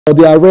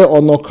The Aare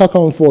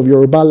Onakakanfo of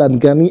Yoruba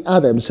land, Gani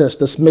Adams, has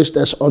dismissed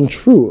as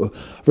untrue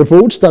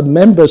reports that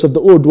members of the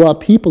Oodua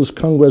People's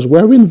Congress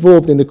were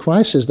involved in the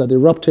crisis that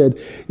erupted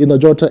in the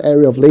Ojota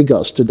area of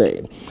Lagos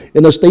today.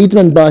 In a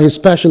statement by his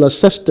special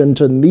assistant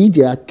on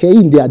media,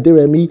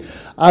 Kehinde,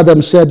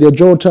 Adams said the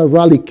Ojota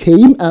rally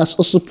came as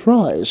a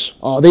surprise,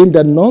 adding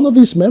that none of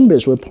his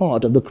members were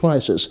part of the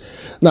crisis.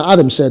 Now,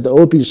 Adams said the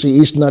OPC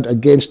is not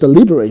against the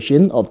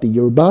liberation of the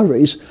Yoruba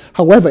race.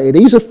 However, it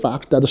is a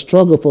fact that the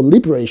struggle for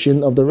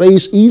liberation of the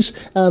race is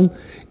an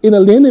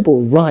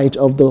inalienable right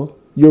of the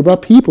Yoruba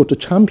people to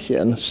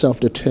champion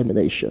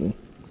self-determination.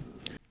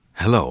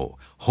 Hello,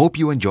 hope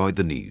you enjoyed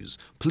the news.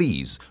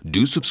 Please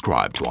do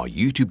subscribe to our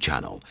YouTube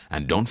channel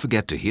and don't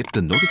forget to hit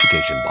the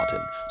notification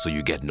button so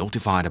you get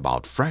notified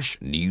about fresh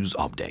news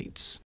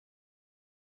updates.